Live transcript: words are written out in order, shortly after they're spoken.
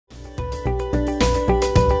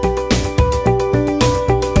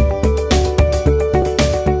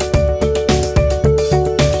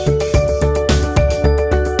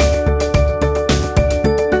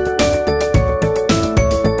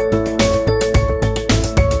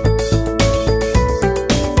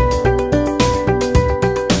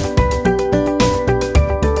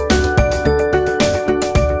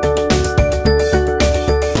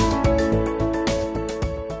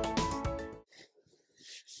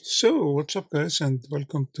So, what's up, guys, and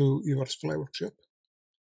welcome to Ívar's Fly Workshop.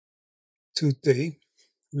 Today,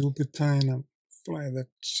 we will be tying a fly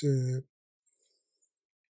that's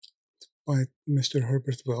by Mr.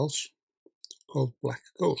 Herbert Welch called Black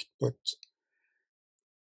Ghost, but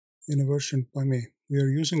in a version by me. We are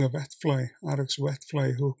using a wet fly, RX wet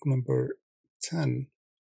fly hook number 10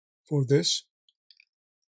 for this,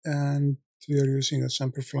 and we are using a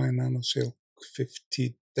Semperfly Nano Silk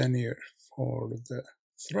 50 denier for the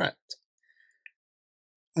thread.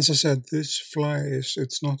 As I said, this fly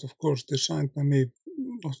it's not, of course, designed by me,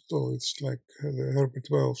 not at all. It's like the Herbert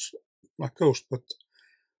Welch Black Ghost, but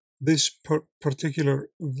this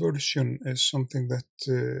particular version is something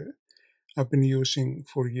that I've been using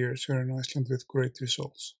for years here in Iceland with great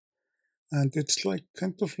results. And it's like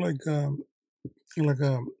kind of like a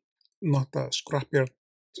not a scrapyard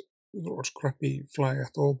or scrappy fly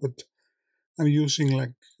at all, but I'm using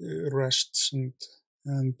like rests and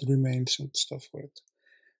remains and stuff for it.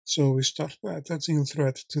 So we start by attaching the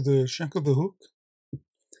thread to the shank of the hook,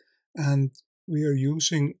 and we are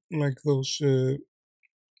using like those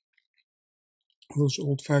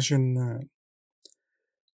old-fashioned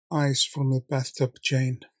eyes from the bathtub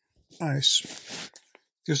chain eyes,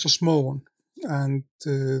 just a small one. And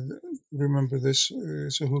remember, this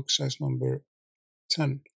is a hook size number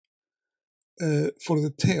 10. For the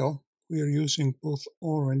tail, we are using both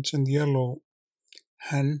orange and yellow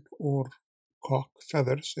hen or cock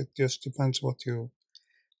feathers. It just depends what you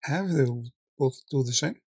have. They will both do the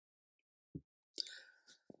same.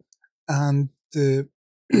 And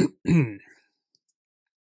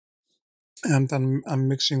and I'm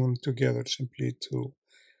mixing them together simply to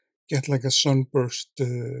get like a sunburst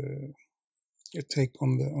take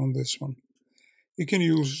on this one. You can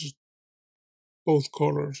use both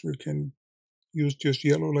colors. You can use just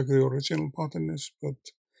yellow like the original pattern is,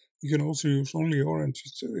 but you can also use only orange.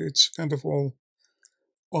 It's kind of all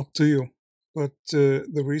up to you. But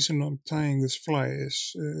the reason I'm tying this fly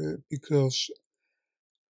is because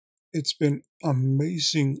it's been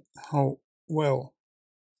amazing how well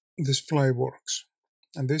this fly works.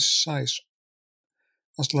 And this size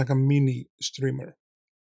is like a mini streamer.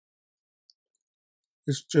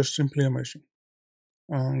 It's just simply amazing.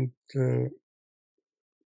 And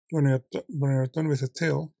when you're done with the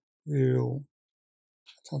tail, you'll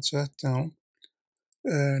attach that down.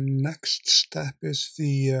 Next step is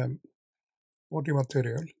the body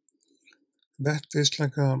material. That is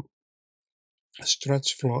like a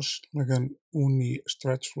stretch floss, like an uni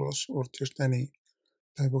stretch floss, or just any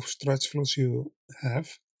type of stretch floss you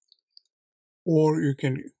have. Or you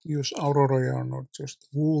can use Aurora yarn or just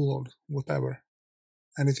wool or whatever.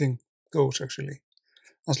 Anything goes actually,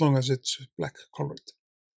 as long as it's black colored.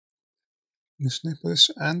 You snip this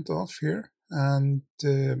end off here, and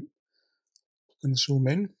I'm going to zoom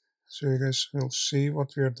in so you guys will see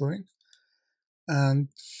what we are doing. And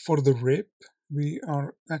for the rib, we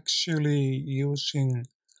are actually using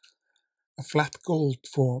a flat gold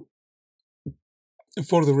for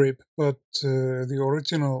the rib, but the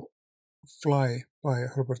original fly by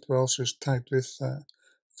Herbert Welch is tied with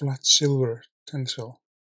flat silver tinsel.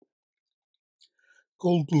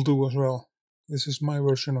 Gold will do as well. This is my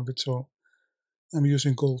version of it, so I'm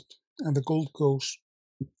using gold, and the gold goes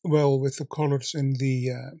well with the colors in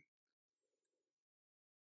the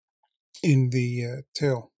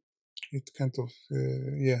tail. It kind of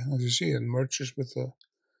as you see, it merges with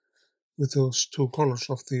those two colors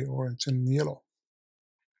of the orange and yellow.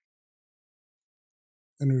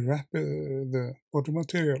 Then we wrap the body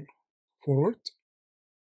material forward.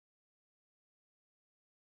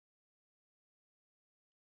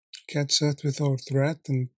 Catch that with our thread,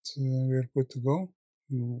 and we are good to go.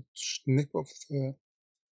 We'll snip off the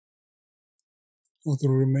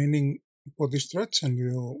remaining body stretch, and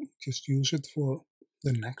we'll just use it for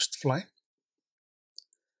the next fly.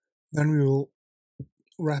 Then we will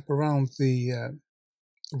wrap around the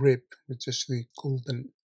rib, which is the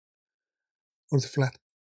golden or the flat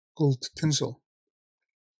gold tinsel.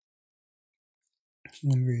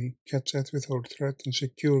 When we catch that with our thread and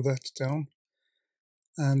secure that down.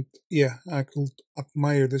 And yeah, I could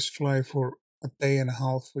admire this fly for a day and a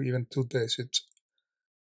half or even 2 days. It's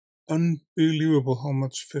unbelievable how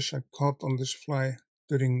much fish I caught on this fly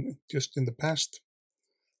just in the past.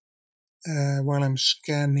 While I'm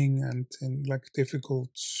scanning and in like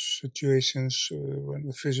difficult situations when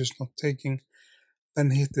the fish is not taking,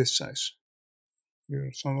 then hit this size.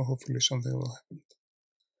 Hopefully something will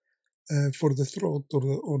happen. For the throat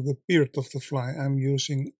or the beard of the fly, I'm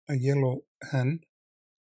using a yellow hen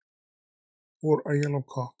or a yellow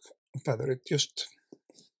cock feather. It just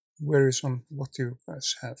varies on what you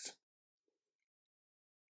guys have.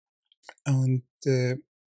 and then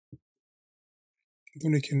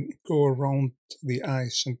we can go around the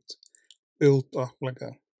ice and build up like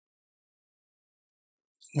a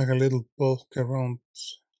little bulk around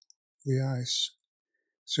the ice.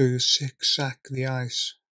 So you zigzag the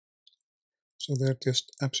ice, so they're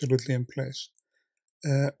just absolutely in place.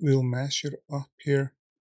 We'll measure up here,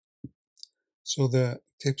 so the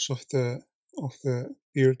tips of the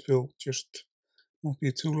beard will just not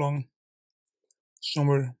be too long,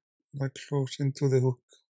 somewhere like close into the hook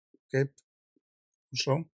gape.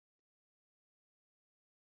 So,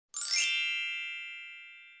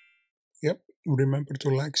 yep. Remember to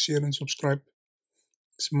like, share, and subscribe.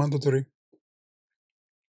 It's mandatory.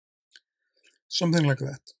 Something like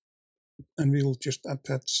that, and we will just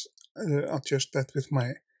adjust that with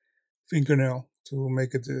my fingernail to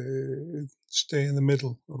make it stay in the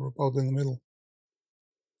middle, or about in the middle.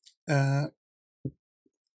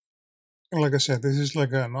 Like I said, this is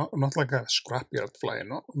like a not like a scrapyard fly,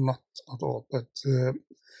 not at all. But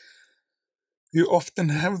you often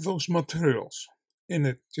have those materials in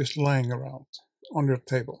it just lying around on your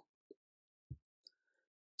table,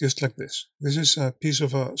 just like this. This is a piece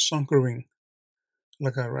of a zonker wing,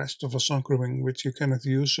 like a rest of a zonker wing, which you cannot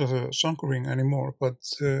use as a zonker wing anymore. But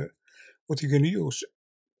what you can use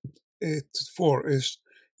it for is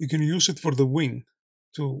you can use it for the wing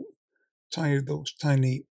to tie those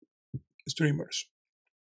tiny streamers.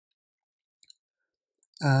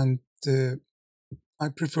 And I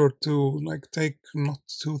prefer to like take not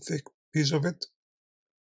too thick piece of it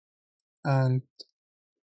and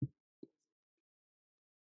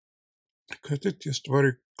cut it just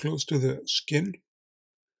very close to the skin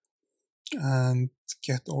and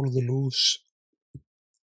get all the loose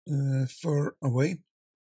fur away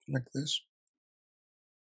like this.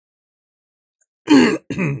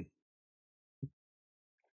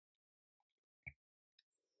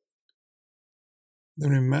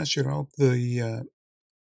 Then we measure out the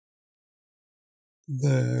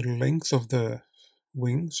length of the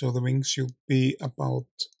wing, so the wing should be about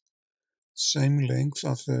same length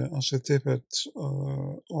as the tippet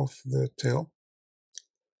of the tail.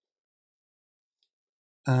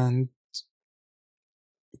 And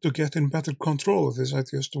to get in better control of this, I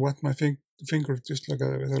just wet my finger just like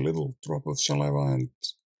with a little drop of saliva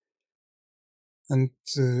and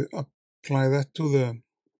apply that to the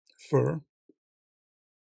fur.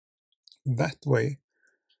 That way,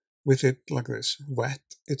 with it like this, wet,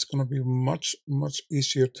 it's going to be much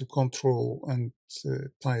easier to control and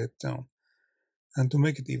tie it down. And to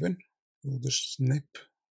make it even, we'll just snip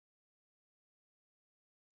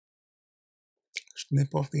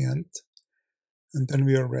off the end, and then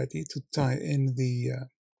we are ready to tie in the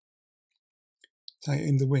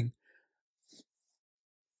wing.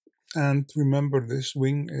 And remember, this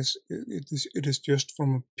wing is just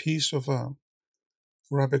from a piece of a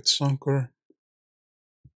rabbit zonker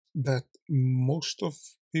that most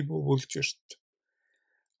of people will just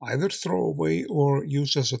either throw away or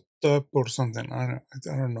use as a tub or something. I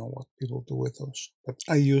don't know what people do with those, but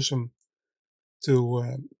I use them to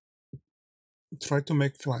try to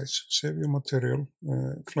make flies. Save your material.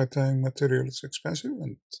 Fly tying material is expensive,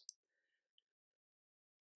 and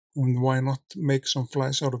why not make some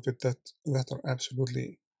flies out of it that are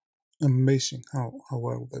absolutely amazing how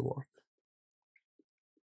well they work.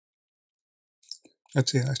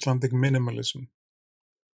 That's the Icelandic minimalism,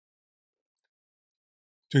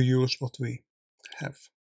 to use what we have.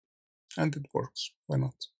 And it works, why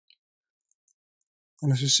not?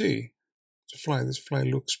 And as you see, this fly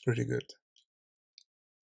looks pretty good.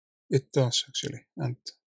 It does actually, and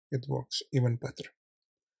it works even better.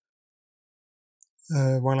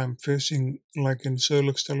 While I'm fishing, like in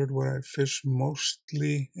Söðlagsdalur, where I fish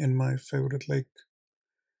mostly in my favorite lake,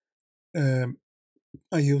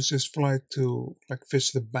 I use this fly to like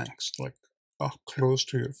fish the banks, like close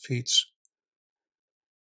to your feet.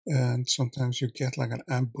 And sometimes you get like an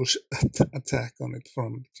ambush attack on it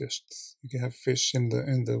from just, you can have fish in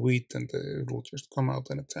the wheat and it will just come out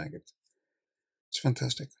and attack it. It's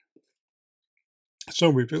fantastic. So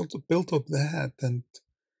we built up the head, and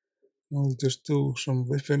I'll just do some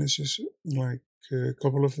whip finishes, like a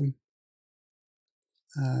couple of them,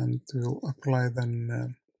 and we'll apply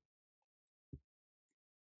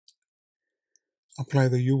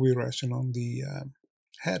the UV resin on the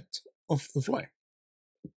head of the fly.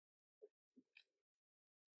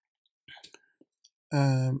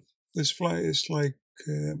 This fly is like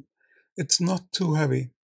it's not too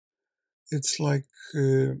heavy. It's like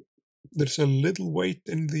there's a little weight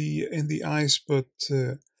in the ice, but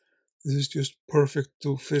this is just perfect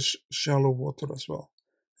to fish shallow water as well.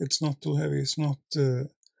 It's not too heavy. It's not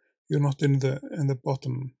you're not in the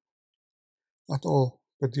bottom at all,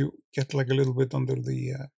 but you get like a little bit under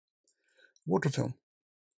the water film.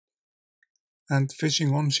 And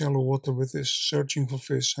fishing on shallow water with this, searching for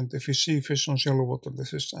fish, and if you see fish on shallow water,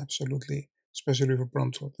 this is absolutely, especially for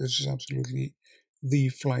browntrout, this is absolutely the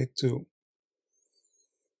fly to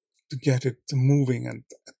get it moving and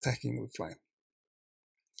attacking the fly.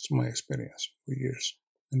 It's my experience for years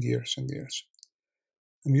and years and years.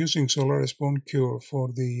 I'm using Solaris Bone Cure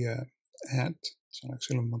for the head. It's an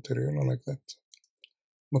excellent material. I like that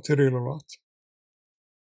material a lot.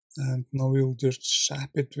 And now we'll just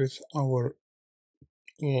sap it with our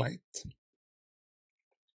light.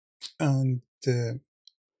 And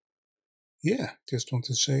yeah, just want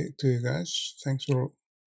to say to you guys, thanks for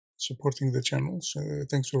supporting the channels.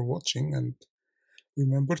 Thanks for watching, and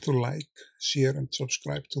remember to like, share, and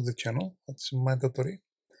subscribe to the channel. That's mandatory.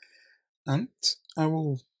 And I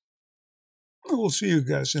will see you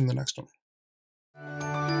guys in the next one.